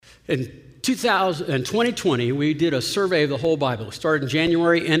In 2020, we did a survey of the whole Bible. It started in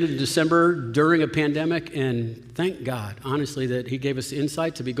January, ended in December during a pandemic, and thank God, honestly, that he gave us the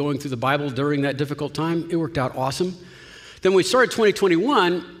insight to be going through the Bible during that difficult time. It worked out awesome. Then we started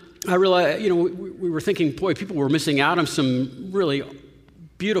 2021, I realized, we were thinking, boy, people were missing out on some really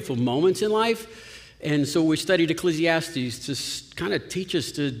beautiful moments in life. And so we studied Ecclesiastes to kind of teach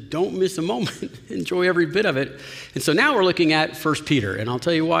us to don't miss a moment, enjoy every bit of it. And so now we're looking at 1 Peter, and I'll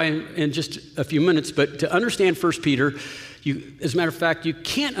tell you why in just a few minutes. But to understand 1 Peter, as a matter of fact, you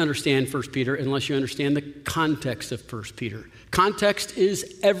can't understand 1 Peter unless you understand the context of 1 Peter. Context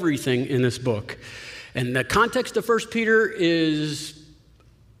is everything in this book. And the context of 1 Peter is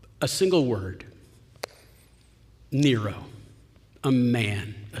a single word: Nero, a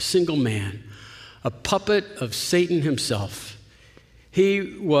man, a single man. A puppet of Satan himself.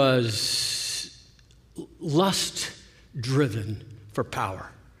 He was lust-driven for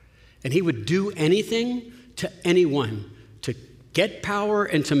power. And he would do anything to anyone to get power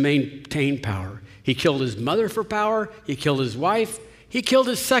and to maintain power. He killed his mother for power. He killed his wife. He killed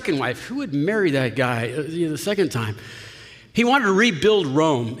his second wife. Who would marry that guy the second time? He wanted to rebuild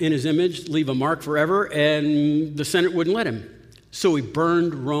Rome in his image, leave a mark forever, and the Senate wouldn't let him. So he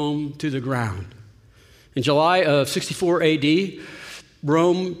burned Rome to the ground. In July of 64 AD,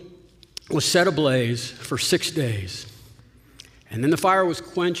 Rome was set ablaze for 6 days. And then the fire was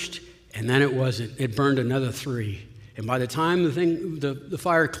quenched, and then it wasn't. It burned another 3. And by the time the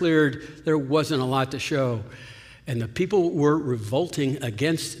fire cleared, there wasn't a lot to show. And the people were revolting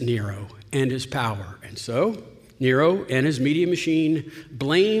against Nero and his power. And so Nero and his media machine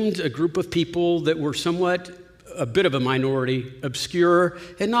blamed a group of people that were somewhat a bit of a minority, obscure,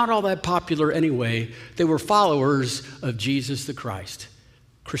 and not all that popular anyway. They were followers of Jesus the Christ,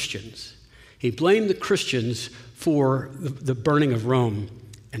 Christians. He blamed the Christians for the burning of Rome.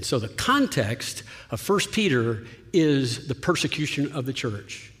 And so the context of 1 Peter is the persecution of the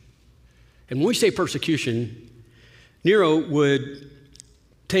church. And when we say persecution, Nero would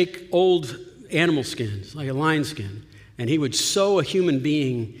take old animal skins, like a lion skin, and he would sew a human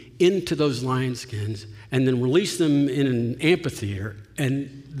being into those lion skins and then release them in an amphitheater.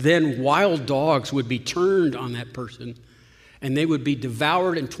 And then wild dogs would be turned on that person, and they would be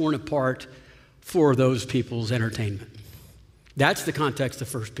devoured and torn apart for those people's entertainment. That's the context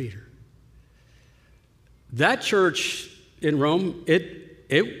of 1 Peter. That church in Rome,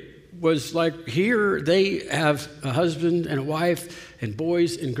 it was like here they have a husband and a wife and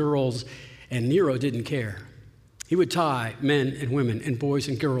boys and girls, and Nero didn't care. He would tie men and women and boys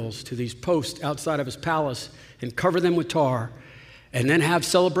and girls to these posts outside of his palace and cover them with tar, and then have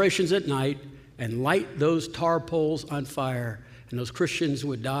celebrations at night and light those tar poles on fire, and those Christians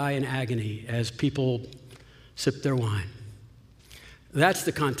would die in agony as people sip their wine. That's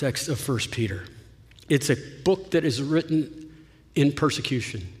the context of 1 Peter. It's a book that is written in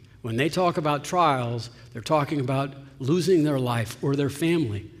persecution. When they talk about trials, they're talking about losing their life or their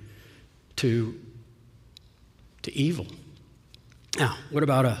family to evil. Now, what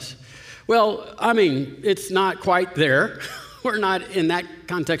about us? Well, I mean, it's not quite there. We're not in that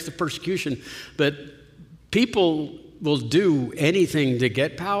context of persecution, but people will do anything to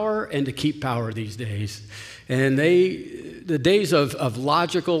get power and to keep power these days. And the days of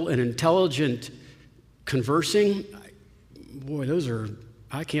logical and intelligent conversing, boy,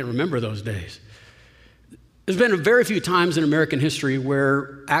 I can't remember those days. There's been very few times in American history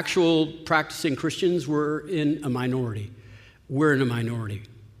where actual practicing Christians were in a minority. We're in a minority,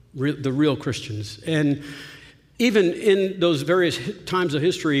 the real Christians. And even in those various times of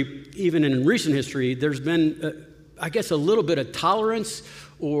history, even in recent history, there's been, I guess, a little bit of tolerance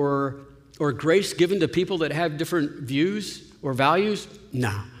or grace given to people that have different views or values.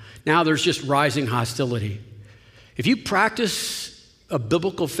 No. Now there's just rising hostility. If you practice a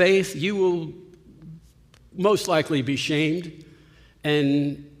biblical faith, you will most likely be shamed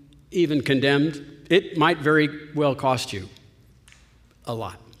and even condemned. It might very well cost you a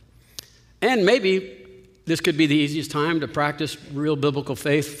lot. And maybe this could be the easiest time to practice real biblical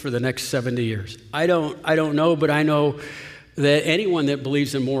faith for the next 70 years. I don't know, but I know that anyone that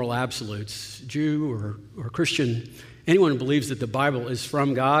believes in moral absolutes, Jew or Christian, anyone who believes that the Bible is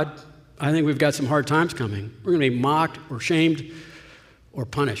from God, I think we've got some hard times coming. We're going to be mocked or shamed or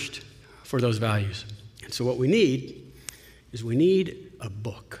punished for those values. And so what we need is a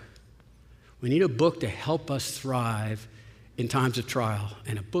book. We need a book to help us thrive in times of trial.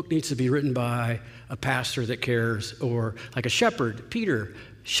 And a book needs to be written by a pastor that cares, or like a shepherd. Peter,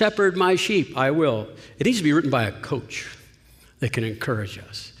 shepherd my sheep, I will. It needs to be written by a coach that can encourage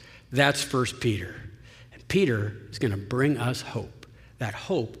us. That's 1 Peter. And Peter is going to bring us hope. That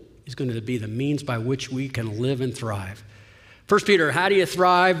hope He's going to be the means by which we can live and thrive. 1 Peter, how do you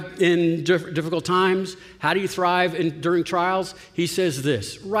thrive in difficult times? How do you thrive during trials? He says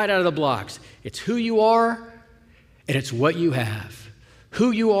this right out of the blocks. It's who you are and it's what you have.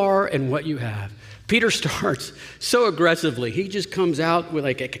 Who you are and what you have. Peter starts so aggressively. He just comes out with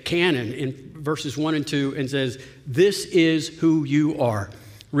like a cannon in verses 1 and 2 and says, this is who you are.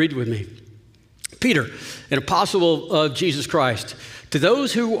 Read with me. Peter, an apostle of Jesus Christ, to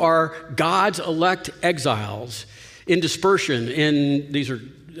those who are God's elect exiles in dispersion in these are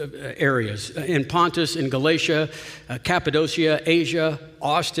areas, in Pontus, in Galatia, Cappadocia, Asia,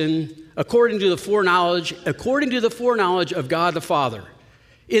 Austin, according to the foreknowledge of God the Father,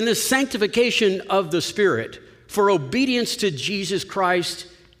 in the sanctification of the Spirit, for obedience to Jesus Christ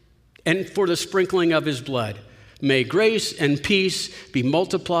and for the sprinkling of his blood. May grace and peace be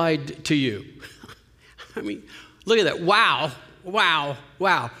multiplied to you. I mean, look at that. Wow, wow,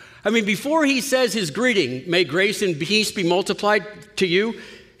 wow. I mean, before he says his greeting, may grace and peace be multiplied to you,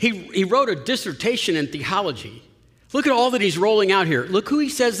 he wrote a dissertation in theology. Look at all that he's rolling out here. Look who he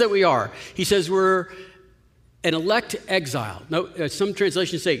says that we are. He says we're an elect exile. No, some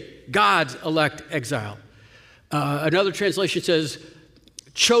translations say God's elect exile. Another translation says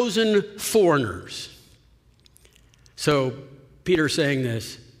chosen foreigners. So Peter's saying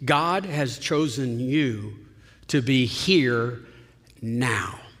this, God has chosen you to be here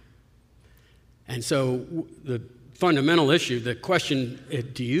now. And so the fundamental issue, the question,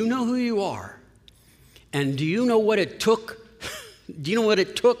 do you know who you are? And do you know what it took? Do you know what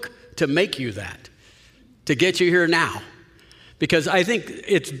it took to make you that? To get you here now? Because I think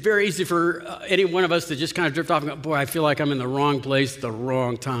it's very easy for any one of us to just kind of drift off and go, boy, I feel like I'm in the wrong place, the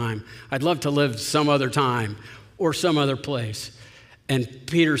wrong time. I'd love to live some other time or some other place. And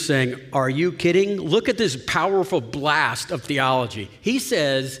Peter's saying, are you kidding? Look at this powerful blast of theology. He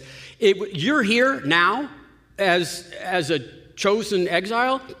says, you're here now as a chosen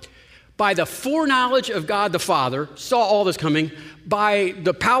exile by the foreknowledge of God the Father, saw all this coming, by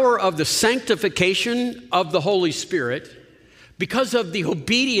the power of the sanctification of the Holy Spirit, because of the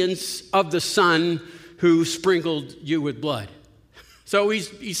obedience of the Son who sprinkled you with blood. So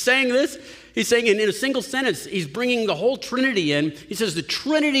he's saying this. He's saying in a single sentence, he's bringing the whole Trinity in. He says the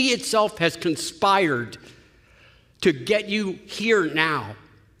Trinity itself has conspired to get you here now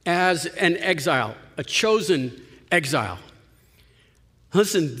as an exile, a chosen exile.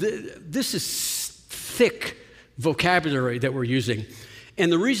 Listen, this is thick vocabulary that we're using.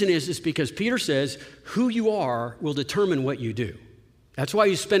 And the reason is because Peter says who you are will determine what you do. That's why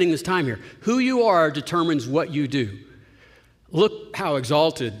he's spending this time here. Who you are determines what you do. Look how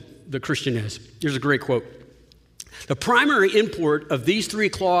exalted the Christian is. Here's a great quote. The primary import of these three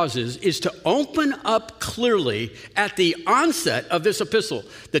clauses is to open up clearly at the onset of this epistle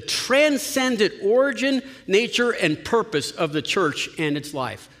the transcendent origin, nature, and purpose of the church and its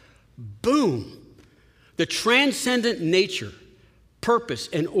life. Boom. The transcendent nature, purpose,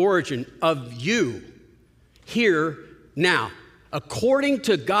 and origin of you here now. According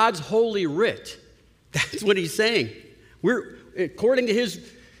to God's holy writ. That's what he's saying. We're, according to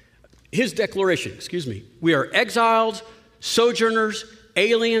his declaration, we are exiles, sojourners,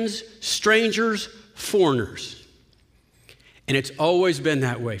 aliens, strangers, foreigners. And it's always been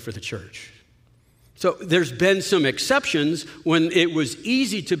that way for the church. So there's been some exceptions when it was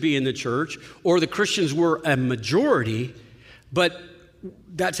easy to be in the church or the Christians were a majority, but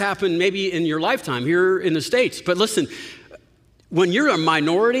that's happened maybe in your lifetime here in the States. But listen, when you're a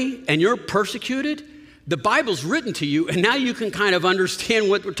minority and you're persecuted, the Bible's written to you, and now you can kind of understand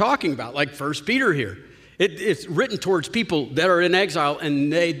what we're talking about, like 1 Peter here. It's written towards people that are in exile,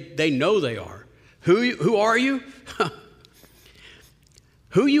 and they know they are. Who are you?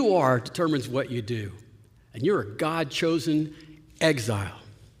 Who you are determines what you do. And you're a God-chosen exile.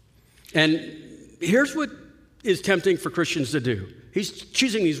 And here's what is tempting for Christians to do. He's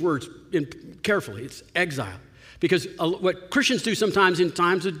choosing these words carefully. It's exile. Because what Christians do sometimes in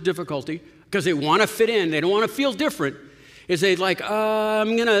times of difficulty, because they want to fit in, they don't want to feel different, is they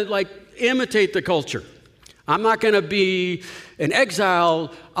I'm going to imitate the culture. I'm not going to be an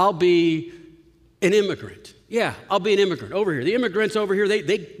exile, I'll be an immigrant. Yeah, I'll be an immigrant over here. The immigrants over here,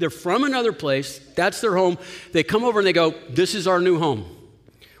 they're from another place. That's their home. They come over and they go, this is our new home.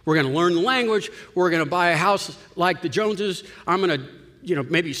 We're going to learn the language. We're going to buy a house like the Joneses. I'm going to,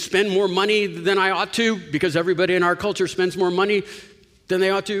 maybe spend more money than I ought to because everybody in our culture spends more money than they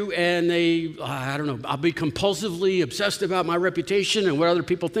ought to. And I'll be compulsively obsessed about my reputation and what other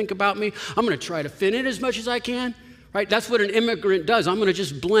people think about me. I'm going to try to fit in as much as I can, right? That's what an immigrant does. I'm going to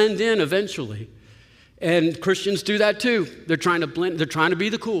just blend in eventually. And Christians do that too. They're trying to blend, they're trying to be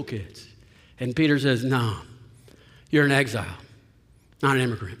the cool kids. And Peter says, no, you're an exile, not an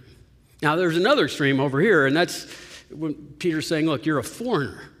immigrant. Now, there's another extreme over here, and that's when Peter's saying, look, you're a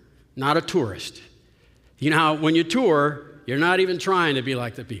foreigner, not a tourist. You know how when you tour, you're not even trying to be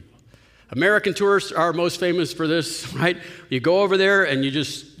like the people. American tourists are most famous for this, right? You go over there and you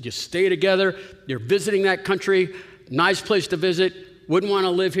stay together. You're visiting that country, nice place to visit, wouldn't want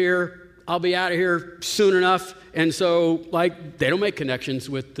to live here. I'll be out of here soon enough. And so, they don't make connections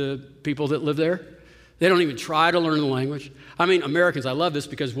with the people that live there. They don't even try to learn the language. I mean, Americans, I love this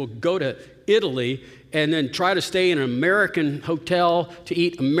because we'll go to Italy and then try to stay in an American hotel to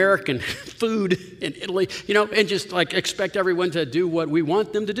eat American food in Italy, and just expect everyone to do what we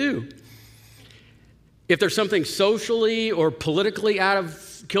want them to do. If there's something socially or politically out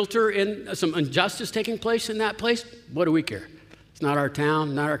of kilter and some injustice taking place in that place, what do we care? It's not our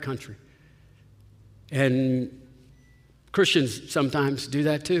town, not our country. And Christians sometimes do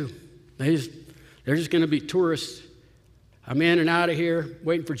that too. They're just going to be tourists. I'm in and out of here,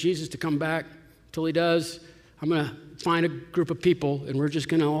 waiting for Jesus to come back. Until he does, I'm going to find a group of people, and we're just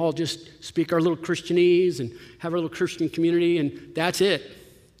going to all just speak our little Christianese and have our little Christian community, and that's it.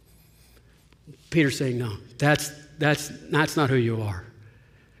 Peter's saying, no, that's not who you are.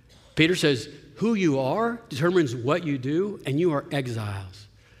 Peter says, who you are determines what you do, and you are exiles.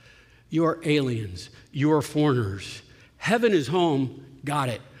 You are aliens. You are foreigners. Heaven is home, got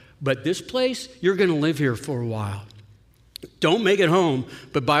it. But this place, you're going to live here for a while. Don't make it home,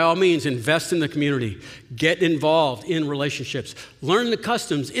 but by all means, invest in the community. Get involved in relationships. Learn the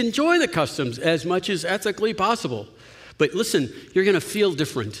customs. Enjoy the customs as much as ethically possible. But listen, you're going to feel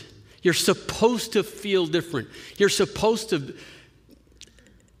different. You're supposed to feel different. You're supposed to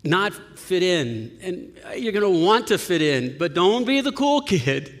not fit in. And you're going to want to fit in, but don't be the cool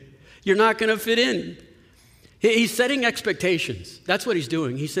kid. You're not going to fit in. He's setting expectations. That's what he's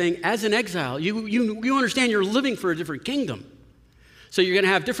doing. He's saying, as an exile, you understand you're living for a different kingdom. So you're going to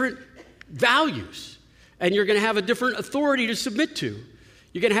have different values, and you're going to have a different authority to submit to.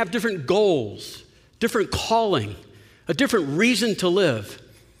 You're going to have different goals, different calling, a different reason to live.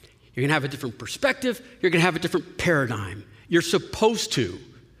 You're going to have a different perspective. You're going to have a different paradigm. You're supposed to.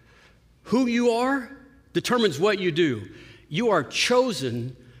 Who you are determines what you do. You are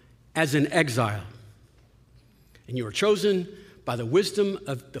chosen as an exile. And you are chosen by the wisdom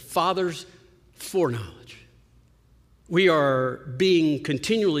of the Father's foreknowledge. We are being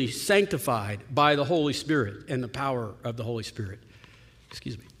continually sanctified by the Holy Spirit and the power of the Holy Spirit.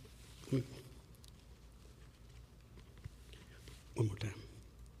 Excuse me. One more time.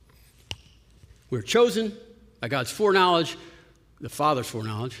 We're chosen by God's foreknowledge, the Father's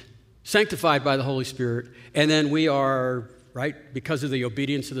foreknowledge, sanctified by the Holy Spirit, and then we are, because of the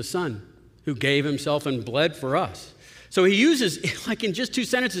obedience of the Son, who gave himself and bled for us. So he uses, in just 2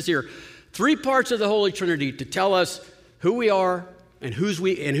 sentences here, 3 parts of the Holy Trinity to tell us who we are and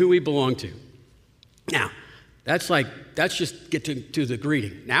who we belong to. Now, that's just get to the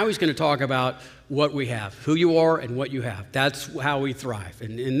greeting. Now he's going to talk about what we have, who you are and what you have. That's how we thrive.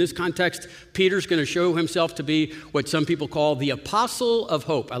 And in this context, Peter's going to show himself to be what some people call the apostle of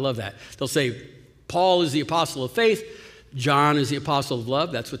hope. I love that. They'll say Paul is the apostle of faith. John is the apostle of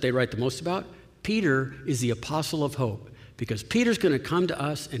love. That's what they write the most about. Peter is the apostle of hope because Peter's going to come to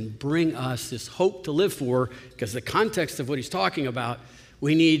us and bring us this hope to live for because the context of what he's talking about,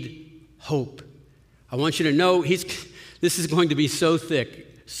 we need hope. I want you to know this is going to be so thick,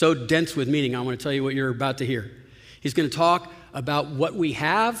 so dense with meaning. I want to tell you what you're about to hear. He's going to talk about what we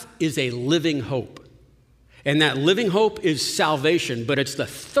have is a living hope. And that living hope is salvation, but it's the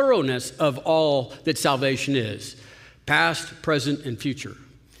thoroughness of all that salvation is. Past, present, and future.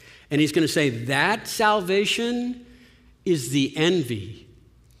 And he's going to say that salvation is the envy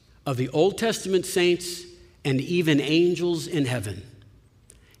of the Old Testament saints and even angels in heaven.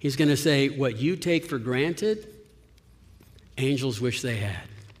 He's going to say what you take for granted, angels wish they had.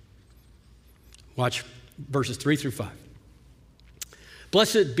 Watch verses 3 through 5.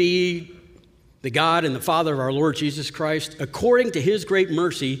 Blessed be the God and the Father of our Lord Jesus Christ, according to his great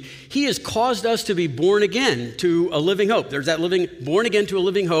mercy, he has caused us to be born again to a living hope. There's that born again to a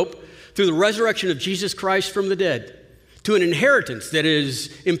living hope through the resurrection of Jesus Christ from the dead, to an inheritance that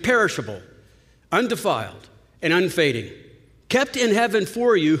is imperishable, undefiled, and unfading, kept in heaven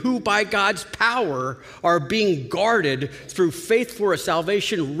for you, who by God's power are being guarded through faith for a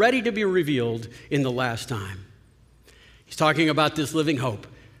salvation ready to be revealed in the last time. He's talking about this living hope.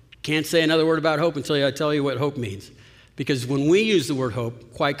 Can't say another word about hope until I tell you what hope means. Because when we use the word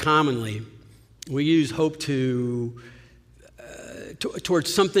hope, quite commonly, we use hope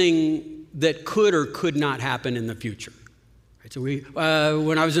towards something that could or could not happen in the future. Right? So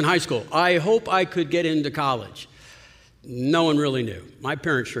when I was in high school, I hope I could get into college. No one really knew. My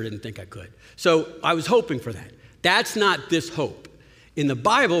parents sure didn't think I could. So I was hoping for that. That's not this hope. In the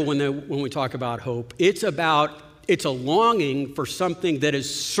Bible, when we talk about hope, it's a longing for something that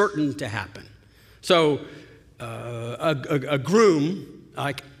is certain to happen. So a groom,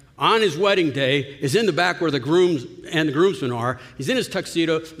 like on his wedding day, is in the back where the grooms and the groomsmen are. He's in his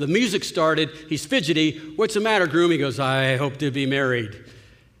tuxedo. The music started. He's fidgety. What's the matter, groom? He goes, I hope to be married.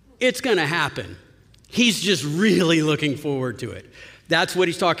 It's going to happen. He's just really looking forward to it. That's what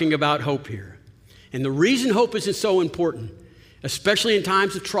he's talking about hope here. And the reason hope is so important, especially in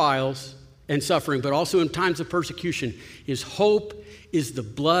times of trials and suffering, but also in times of persecution, is hope is the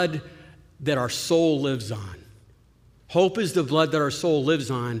blood that our soul lives on. Hope is the blood that our soul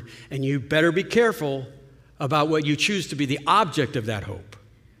lives on, and you better be careful about what you choose to be the object of that hope.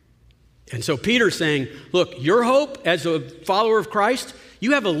 And so Peter's saying, look, your hope as a follower of Christ,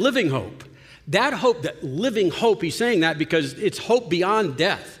 you have a living hope. That hope, that living hope, he's saying that because it's hope beyond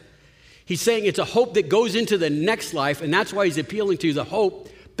death. He's saying it's a hope that goes into the next life, and that's why he's appealing to the hope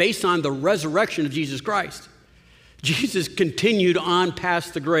based on the resurrection of Jesus Christ. Jesus continued on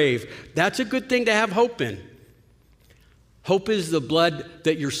past the grave. That's a good thing to have hope in. Hope is the blood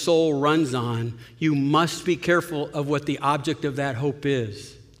that your soul runs on. You must be careful of what the object of that hope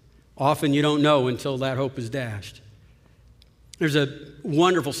is. Often you don't know until that hope is dashed. There's a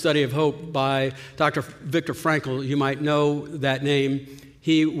wonderful study of hope by Dr. Viktor Frankl. You might know that name.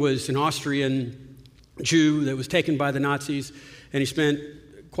 He was an Austrian Jew that was taken by the Nazis, and he spent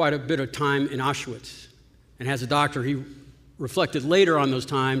quite a bit of time in Auschwitz. And as a doctor, he reflected later on those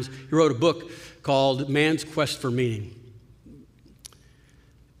times. He wrote a book called Man's Quest for Meaning.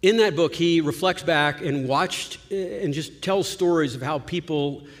 In that book, he reflects back and watched and just tells stories of how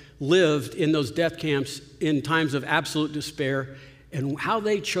people lived in those death camps in times of absolute despair and how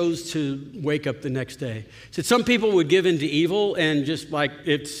they chose to wake up the next day. He said some people would give in to evil and just like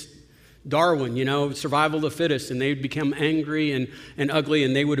it's Darwin, survival of the fittest, and they would become angry and ugly,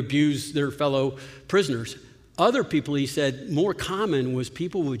 and they would abuse their fellow prisoners. Other people, he said, more common was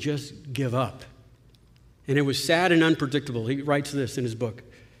people would just give up. And it was sad and unpredictable. He writes this in his book.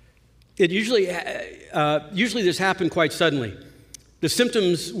 It usually this happened quite suddenly. The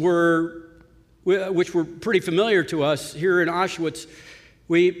symptoms which were pretty familiar to us here in Auschwitz.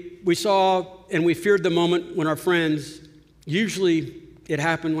 We saw and we feared the moment when our friends, usually it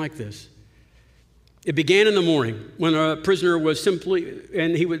happened like this. It began in the morning when a prisoner would simply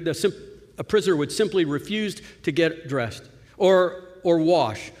refuse to get dressed or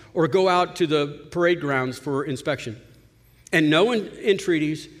wash or go out to the parade grounds for inspection. And no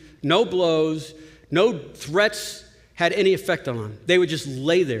entreaties, no blows, no threats had any effect on them. They would just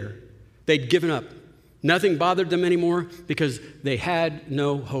lay there. They'd given up. Nothing bothered them anymore because they had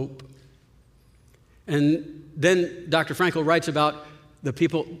no hope. And then Dr. Frankl writes about the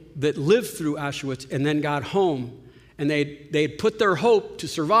people that lived through Auschwitz and then got home, and they'd put their hope to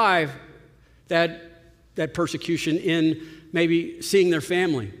survive that persecution in maybe seeing their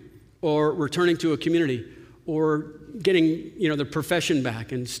family or returning to a community or getting their profession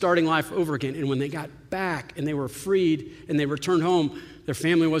back and starting life over again. And when they got back and they were freed and they returned home, their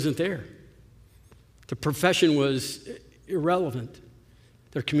family wasn't there. The profession was irrelevant.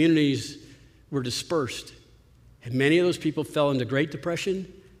 Their communities were dispersed. And many of those people fell into Great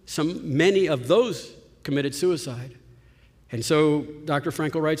Depression. Many of those committed suicide. And so Dr.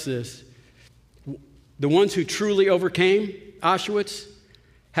 Frankl writes this: the ones who truly overcame Auschwitz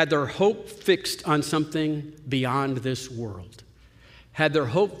had their hope fixed on something beyond this world. Had their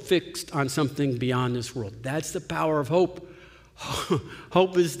hope fixed on something beyond this world. That's the power of hope.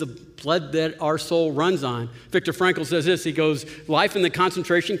 Hope is the blood that our soul runs on. Viktor Frankl says this, he goes, life in the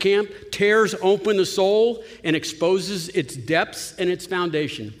concentration camp tears open the soul and exposes its depths and its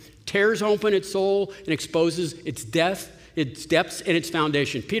foundation. Tears open its soul and exposes its depths and its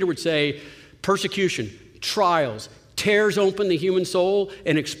foundation. Peter would say persecution, trials, tears open the human soul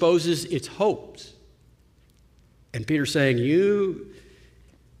and exposes its hopes. And Peter's saying, you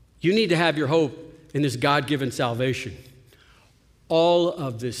need to have your hope in this God-given salvation. All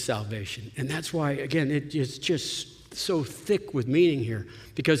of this salvation. And that's why, again, it's just so thick with meaning here.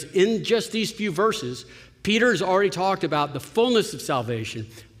 Because in just these few verses, Peter's already talked about the fullness of salvation,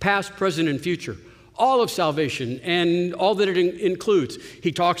 past, present, and future. All of salvation and all that it includes.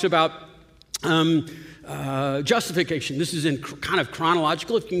 He talks about justification. This is in kind of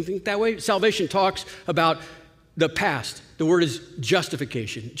chronological, if you can think that way. Salvation talks about the past. The word is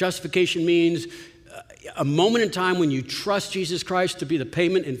justification. Justification means a moment in time when you trust Jesus Christ to be the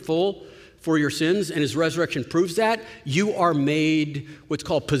payment in full for your sins, and his resurrection proves that, you are made what's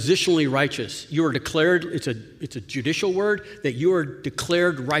called positionally righteous. You are declared, it's a judicial word, that you are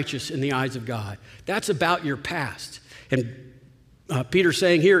declared righteous in the eyes of God. That's about your past. And Peter's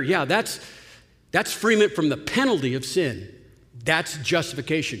saying here, yeah, that's freement from the penalty of sin. That's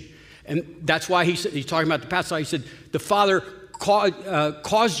justification. And that's why he's talking about the past. So he said, the Father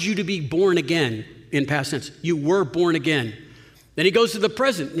caused you to be born again in past tense. You were born again. Then he goes to the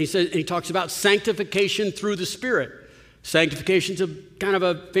present, and he talks about sanctification through the Spirit. Sanctification's a kind of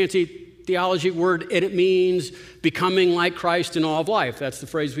a fancy theology word, and it means becoming like Christ in all of life. That's the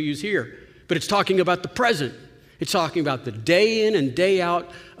phrase we use here. But it's talking about the present. It's talking about the day in and day out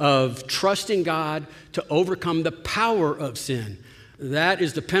of trusting God to overcome the power of sin. That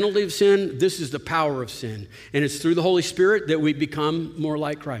is the penalty of sin. This is the power of sin. And it's through the Holy Spirit that we become more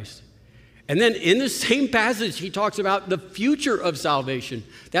like Christ. And then in the same passage, he talks about the future of salvation.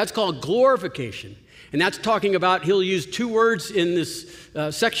 That's called glorification. And that's talking about, he'll use two words in this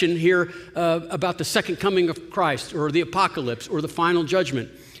section here about the second coming of Christ, or the apocalypse, or the final judgment.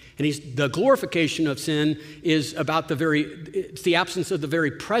 And the glorification of sin is about it's the absence of the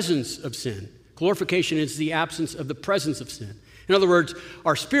very presence of sin. Glorification is the absence of the presence of sin. In other words,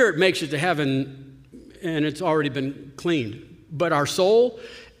 our spirit makes it to heaven and it's already been cleaned. But our soul,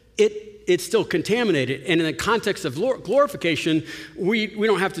 it's still contaminated. And in the context of glorification, we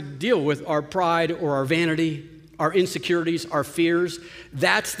don't have to deal with our pride or our vanity, our insecurities, our fears.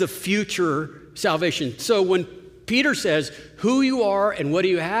 That's the future salvation. So when Peter says who you are and what do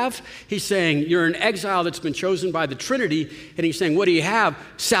you have, he's saying you're an exile that's been chosen by the Trinity. And he's saying, what do you have?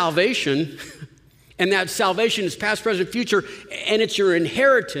 Salvation. And that salvation is past, present, future, and it's your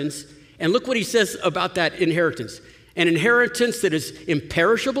inheritance. And look what he says about that inheritance. An inheritance that is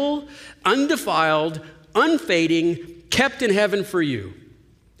imperishable, undefiled, unfading, kept in heaven for you.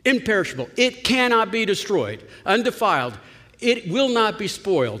 Imperishable. It cannot be destroyed. Undefiled. It will not be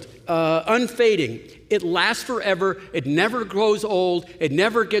spoiled. Unfading. It lasts forever. It never grows old. It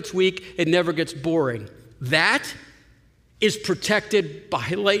never gets weak. It never gets boring. That is protected by,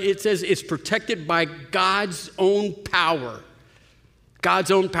 it says it's protected by God's own power.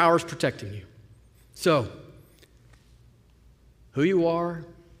 God's own power is protecting you. So, who you are,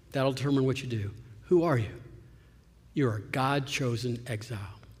 that'll determine what you do. Who are you? You're a God-chosen exile.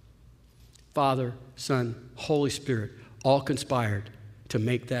 Father, Son, Holy Spirit, all conspired to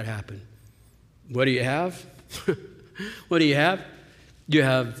make that happen. What do you have? What do you have? You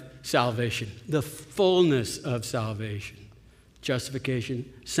have salvation, the fullness of salvation.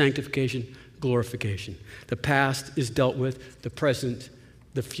 Justification, sanctification, glorification. The past is dealt with, the present,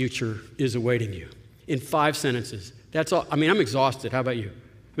 the future is awaiting you. In 5 sentences. That's all. I mean, I'm exhausted. How about you?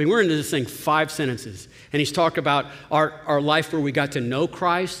 I mean, we're into this thing 5 sentences. And he's talked about our life where we got to know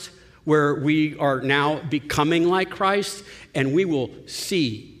Christ, where we are now becoming like Christ, and we will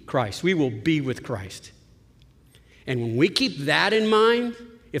see Christ. We will be with Christ. And when we keep that in mind,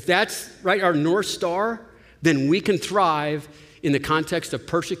 if that's right, our North Star, then we can thrive in the context of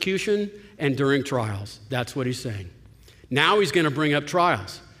persecution and during trials. That's what he's saying. Now he's going to bring up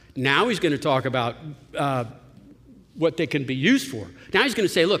trials. Now he's going to talk about what they can be used for. Now he's going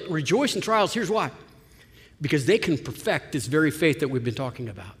to say, look, rejoice in trials. Here's why. Because they can perfect this very faith that we've been talking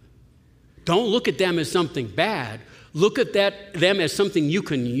about. Don't look at them as something bad. Look at them as something you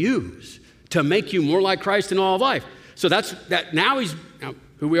can use to make you more like Christ in all of life. So that's that. Now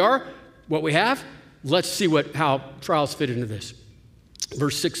who we are, what we have. Let's see how trials fit into this.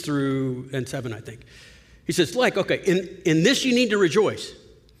 Verse 6 through 7, I think. He says, okay, in this you need to rejoice.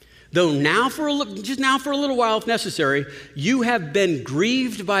 Though now for a little while, if necessary, you have been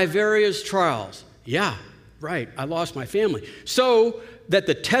grieved by various trials. Yeah, right, I lost my family. So that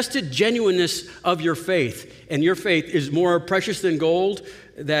the tested genuineness of your faith, and your faith is more precious than gold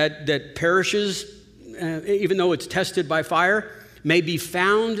that perishes, even though it's tested by fire, may be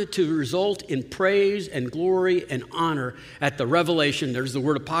found to result in praise and glory and honor at the revelation, there's the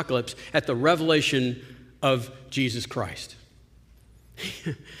word apocalypse, at the revelation of Jesus Christ.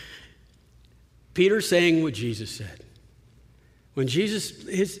 Peter's saying what Jesus said. When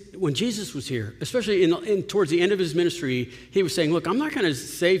Jesus was here, especially towards the end of his ministry, he was saying, look, I'm not going to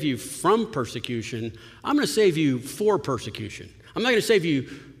save you from persecution. I'm going to save you for persecution. I'm not going to save you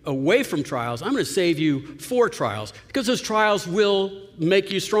away from trials. I'm going to save you for trials, because those trials will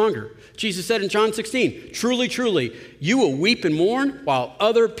make you stronger. Jesus said in John 16, truly, truly, you will weep and mourn while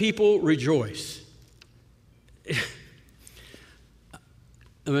other people rejoice.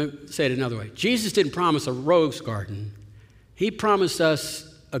 Let me say it another way. Jesus didn't promise a rose garden. He promised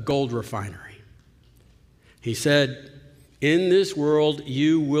us a gold refinery. He said, In this world,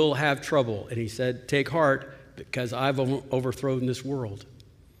 you will have trouble. And he said, take heart, because I've overthrown this world.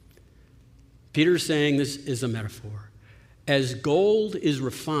 Peter's saying this is a metaphor. As gold is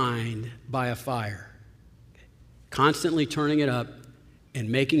refined by a fire, constantly turning it up and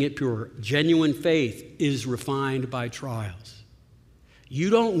making it pure, genuine faith is refined by trials. You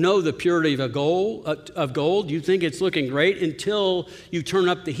don't know the purity of gold. You think it's looking great until you turn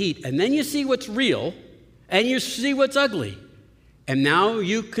up the heat. And then you see what's real and you see what's ugly. And now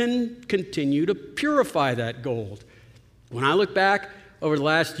you can continue to purify that gold. When I look back over the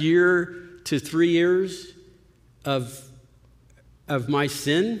last year to 3 years of my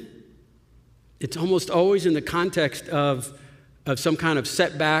sin, it's almost always in the context of some kind of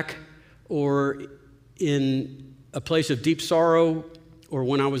setback or in a place of deep sorrow or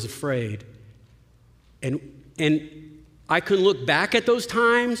when I was afraid. And I can look back at those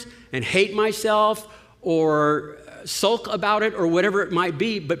times and hate myself or sulk about it or whatever it might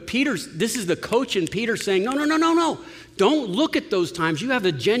be. But this is the coach in Peter saying, no. Don't look at those times. You have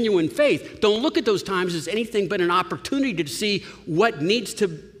a genuine faith. Don't look at those times as anything but an opportunity to see what needs to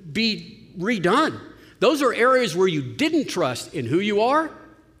be redone. Those are areas where you didn't trust in who you are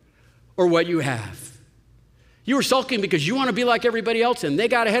or what you have. You were sulking because you want to be like everybody else and they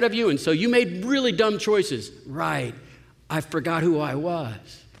got ahead of you, and so you made really dumb choices. Right, I forgot who I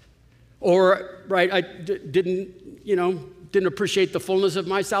was. Or, right, I didn't appreciate the fullness of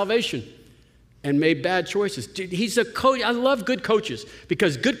my salvation and made bad choices. He's a coach. I love good coaches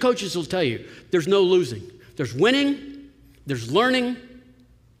because good coaches will tell you there's no losing. There's winning, there's learning,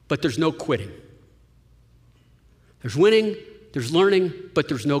 but there's no quitting. There's winning, there's learning, but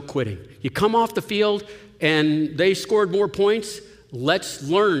there's no quitting. You come off the field and they scored more points. Let's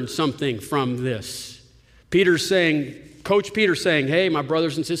learn something from this. Coach Peter's saying, hey, my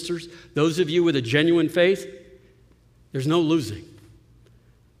brothers and sisters, those of you with a genuine faith, there's no losing.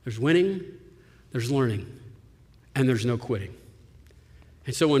 There's winning, there's learning, and there's no quitting.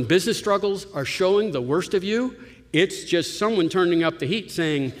 And so when business struggles are showing the worst of you, it's just someone turning up the heat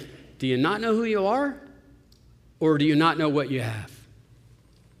saying, do you not know who you are? Or do you not know what you have?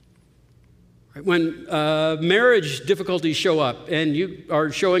 Right? When marriage difficulties show up and you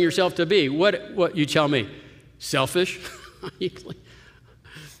are showing yourself to be, what you tell me? Selfish,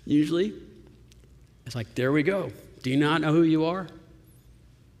 usually. It's like, there we go. Do you not know who you are?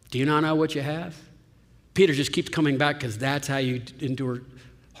 Do you not know what you have? Peter just keeps coming back because that's how you endure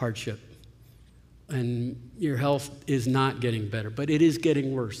hardship. And your health is not getting better, but it is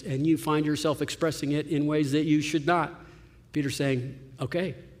getting worse. And you find yourself expressing it in ways that you should not. Peter's saying,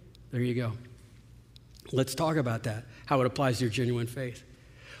 okay, there you go. Let's talk about that, how it applies to your genuine faith.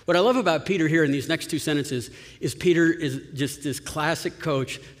 What I love about Peter here in these next two sentences is Peter is just this classic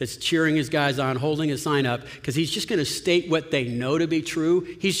coach that's cheering his guys on, holding his sign up, because he's just going to state what they know to be true.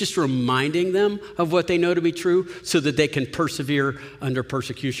 He's just reminding them of what they know to be true so that they can persevere under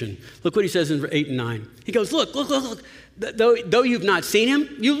persecution. Look what he says in 8 and 9. He goes, look. Though you've not seen him,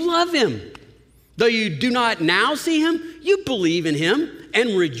 you love him. Though you do not now see him, you believe in him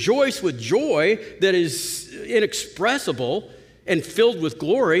and rejoice with joy that is inexpressible and filled with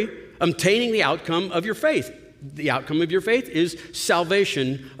glory, obtaining the outcome of your faith. The outcome of your faith is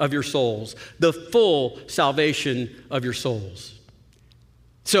salvation of your souls, the full salvation of your souls.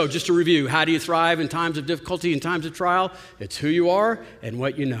 So just to review, how do you thrive in times of difficulty, in times of trial? It's who you are and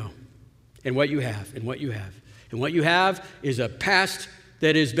what you know, and what you have, and what you have. And what you have is a past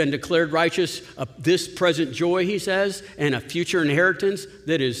that has been declared righteous, this present joy, he says, and a future inheritance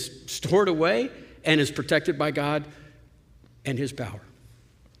that is stored away and is protected by God and his power.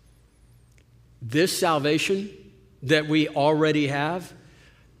 This salvation that we already have,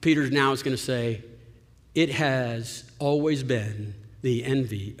 Peter now is going to say, it has always been the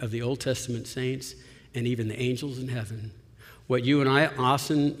envy of the Old Testament saints and even the angels in heaven. What you and I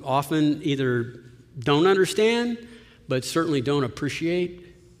often either don't understand, but certainly don't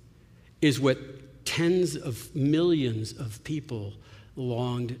appreciate, is what tens of millions of people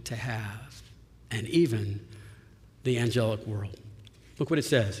longed to have, and even the angelic world. Look what it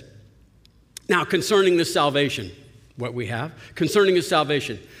says. Now, concerning this salvation, what we have, concerning this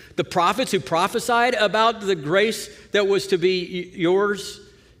salvation, the prophets who prophesied about the grace that was to be yours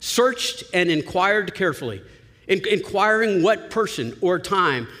searched and inquired carefully, inquiring what person or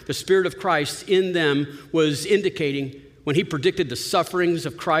time the Spirit of Christ in them was indicating when he predicted the sufferings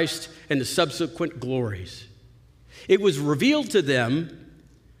of Christ and the subsequent glories. It was revealed to them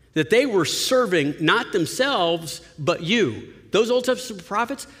that they were serving not themselves, but you, Those Old Testament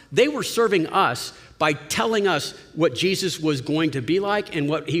prophets, they were serving us by telling us what Jesus was going to be like and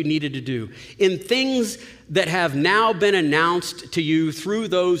what he needed to do. In things that have now been announced to you through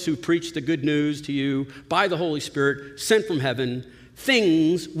those who preach the good news to you by the Holy Spirit sent from heaven,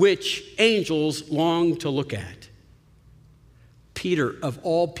 things which angels long to look at. Peter, of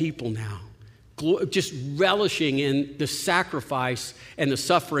all people now, just relishing in the sacrifice and the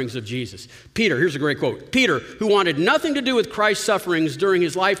sufferings of Jesus. Peter, here's a great quote. Peter, who wanted nothing to do with Christ's sufferings during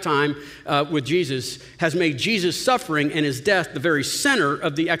his lifetime with Jesus, has made Jesus' suffering and his death the very center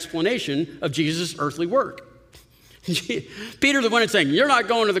of the explanation of Jesus' earthly work. Peter, the one that's saying, you're not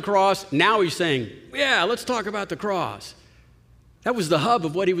going to the cross. Now he's saying, yeah, let's talk about the cross. That was the hub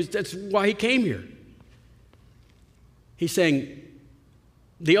of what he was, that's why he came here. He's saying,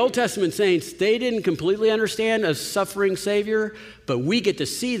 the Old Testament saints, they didn't completely understand a suffering Savior, but we get to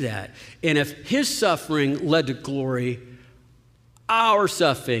see that. And if his suffering led to glory, our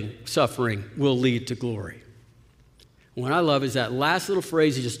suffering will lead to glory. What I love is that last little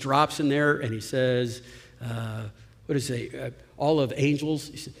phrase he just drops in there, and he says, what does he say? All of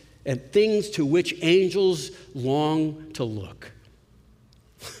angels, and things to which angels long to look.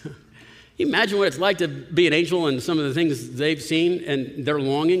 You imagine what it's like to be an angel and some of the things they've seen, and they're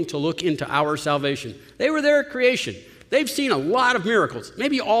longing to look into our salvation. They were there at creation. They've seen a lot of miracles,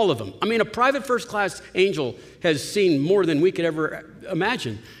 maybe all of them. I mean, a private first-class angel has seen more than we could ever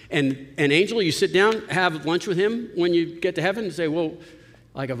imagine. And an angel, you sit down, have lunch with him when you get to heaven and say, well,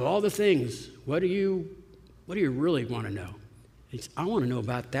 like of all the things, what do you really want to know? I want to know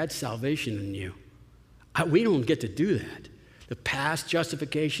about that salvation in you. We don't get to do that. The past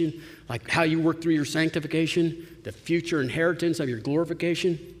justification, like how you work through your sanctification, the future inheritance of your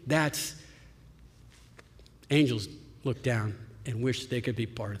glorification, that's, angels look down and wish they could be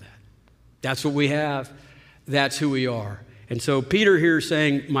part of that. That's what we have. That's who we are. And so Peter here is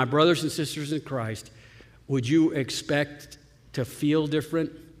saying, my brothers and sisters in Christ, would you expect to feel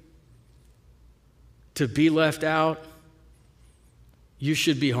different? To be left out? You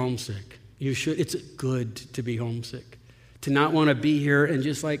should be homesick. It's good to be homesick. To not want to be here and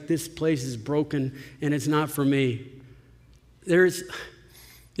just like this place is broken and it's not for me. There's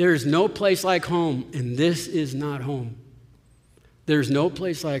no place like home, and this is not home. There's no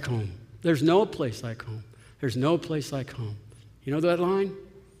place like home. There's no place like home. There's no place like home. You know that line?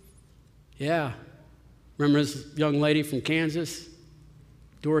 Yeah. Remember this young lady from Kansas?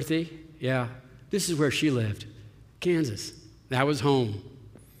 Dorothy? Yeah. This is where she lived. Kansas. That was home.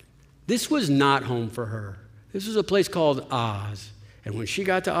 This was not home for her. This was a place called Oz. And when she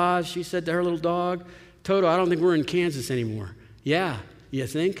got to Oz, she said to her little dog, Toto, I don't think we're in Kansas anymore. Yeah, you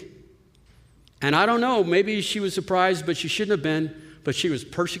think? And I don't know, maybe she was surprised, but she shouldn't have been. But she was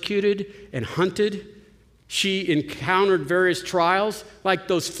persecuted and hunted. She encountered various trials, like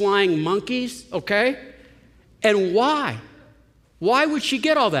those flying monkeys, okay? And why? Why would she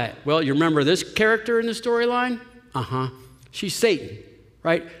get all that? Well, you remember this character in the storyline? She's Satan,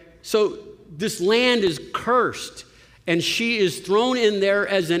 right? So this land is cursed, and she is thrown in there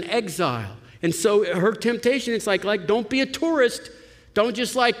as an exile. And so her temptation, it's like don't be a tourist. Don't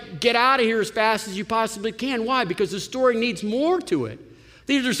just get out of here as fast as you possibly can. Why? Because the story needs more to it.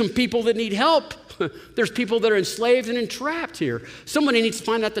 These are some people that need help. There's people that are enslaved and entrapped here. Somebody needs to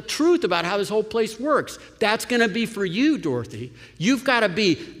find out the truth about how this whole place works. That's going to be for you, Dorothy. You've got to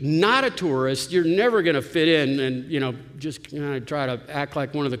be not a tourist. You're never going to fit in and, just try to act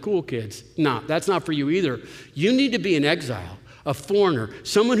like one of the cool kids. No, that's not for you either. You need to be an exile, a foreigner,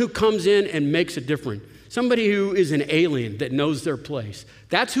 someone who comes in and makes a difference. Somebody who is an alien that knows their place.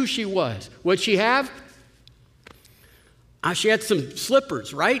 That's who she was. What'd she have? She had some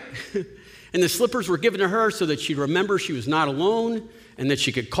slippers, right? And the slippers were given to her so that she'd remember she was not alone and that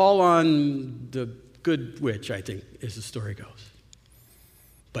she could call on the good witch, I think, as the story goes.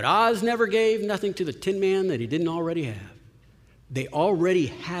 But Oz never gave nothing to the Tin Man that he didn't already have. They already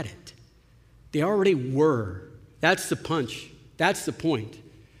had it. They already were. That's the punch. That's the point.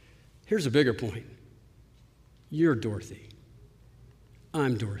 Here's a bigger point. You're Dorothy.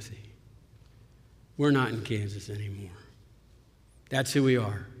 I'm Dorothy. We're not in Kansas anymore. That's who we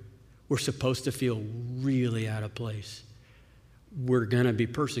are. We're supposed to feel really out of place. We're going to be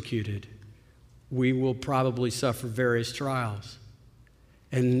persecuted. We will probably suffer various trials.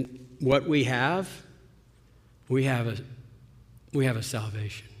 And what we have a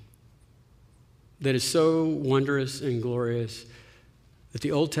salvation that is so wondrous and glorious that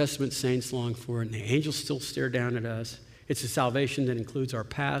the Old Testament saints long for it, and the angels still stare down at us. It's a salvation that includes our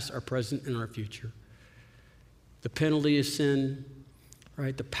past, our present, and our future. The penalty is sin,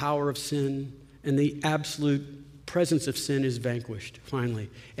 right? The power of sin, and the absolute presence of sin is vanquished, finally.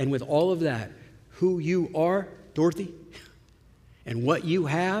 And with all of that, who you are, Dorothy, and what you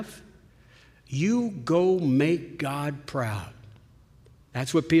have, you go make God proud.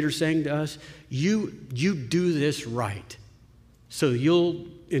 That's what Peter's saying to us. You do this right, so you'll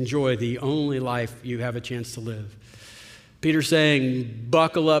enjoy the only life you have a chance to live. Peter's saying,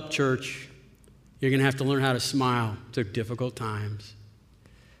 buckle up, church. You're going to have to learn how to smile through difficult times.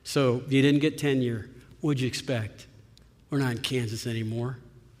 So you didn't get tenure. What'd you expect? We're not in Kansas anymore.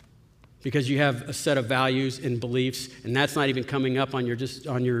 Because you have a set of values and beliefs, and that's not even coming up on your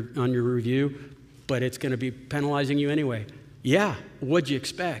review, but it's going to be penalizing you anyway. Yeah, what'd you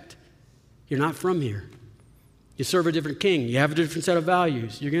expect? You're not from here. You serve a different king. You have a different set of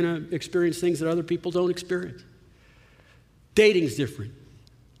values. You're going to experience things that other people don't experience. Dating's different.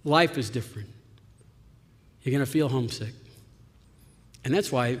 Life is different. You're going to feel homesick. And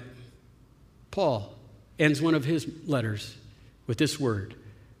that's why Paul ends one of his letters with this word,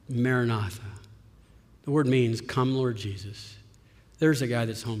 Maranatha. The word means, come, Lord Jesus. There's a guy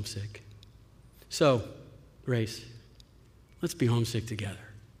that's homesick. So, Grace, let's be homesick together,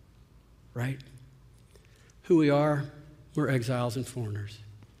 right? Who we are, we're exiles and foreigners.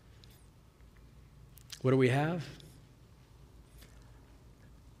 What do we have?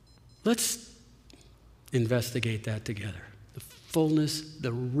 Let's investigate that together. The fullness,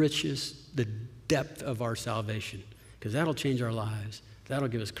 the riches, the depth of our salvation, because that'll change our lives. That'll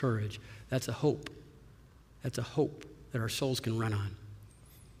give us courage. That's a hope. That's a hope that our souls can run on.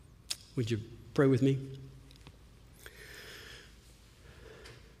 Would you pray with me?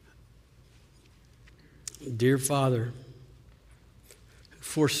 Dear Father,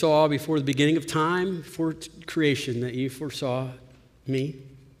 foresaw before the beginning of time, before creation, that you foresaw me,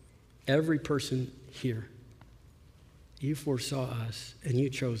 every person here. You foresaw us and you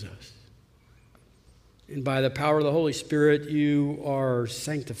chose us. And by the power of the Holy Spirit, you are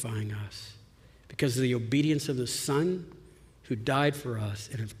sanctifying us because of the obedience of the Son who died for us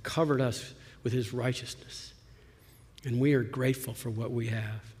and have covered us with his righteousness. And we are grateful for what we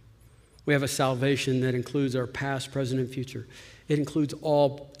have. We have a salvation that includes our past, present, and future. It includes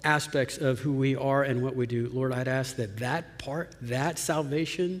all aspects of who we are and what we do. Lord, I'd ask that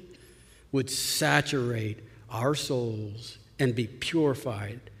salvation would saturate our souls and be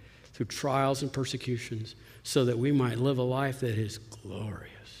purified through trials and persecutions so that we might live a life that is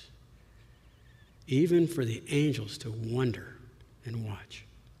glorious, even for the angels to wonder and watch.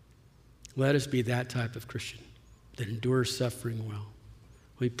 Let us be that type of Christian that endures suffering well.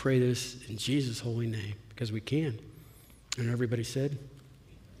 We pray this in Jesus' holy name because we can. And everybody said,